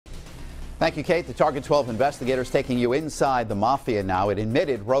Thank you, Kate. The Target 12 investigators taking you inside the mafia now. It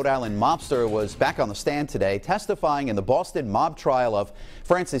admitted Rhode Island mobster was back on the stand today, testifying in the Boston mob trial of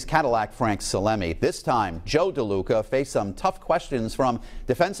France's Cadillac Frank Salemi. This time, Joe DeLuca faced some tough questions from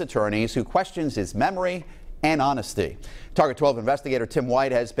defense attorneys who questions his memory and honesty. Target 12 investigator Tim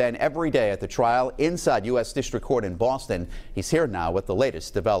White has been every day at the trial inside U.S. District Court in Boston. He's here now with the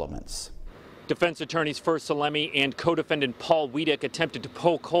latest developments. Defense attorneys for Salemi and co-defendant Paul Wiedek attempted to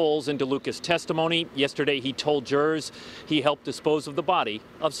poke holes in DeLuca's testimony. Yesterday, he told jurors he helped dispose of the body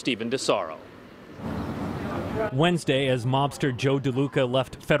of Stephen DeSaro. Wednesday, as mobster Joe DeLuca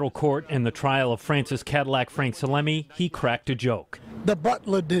left federal court in the trial of France's Cadillac Frank Salemi, he cracked a joke. The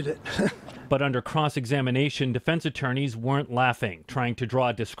butler did it. But under cross-examination, defense attorneys weren't laughing, trying to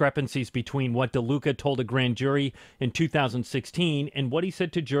draw discrepancies between what DeLuca told a grand jury in 2016 and what he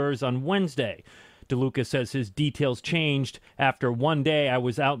said to jurors on Wednesday. DeLuca says his details changed. After one day, I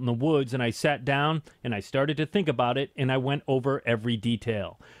was out in the woods and I sat down and I started to think about it and I went over every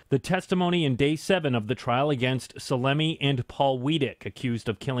detail. The testimony in day 7 of the trial against Salemi and Paul Wiedek, accused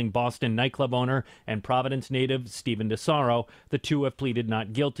of killing Boston nightclub owner and Providence native Stephen DeSaro. The two have pleaded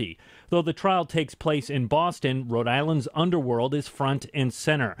not guilty. Though the trial takes place in Boston, Rhode Island's underworld is front and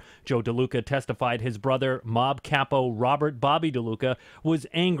center. Joe DeLuca testified his brother, mob capo Robert Bobby DeLuca, was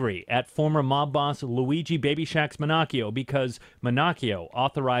angry at former mob boss Luigi Baby Shack's Minacchio because Minacchio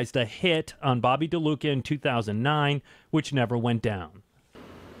authorized a hit on Bobby DeLuca in 2009, which never went down.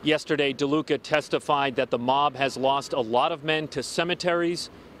 Yesterday, DeLuca testified that the mob has lost a lot of men to cemeteries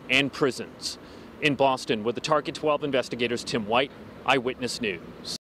and prisons. In Boston, with the Target 12 investigators, Tim White, Eyewitness News.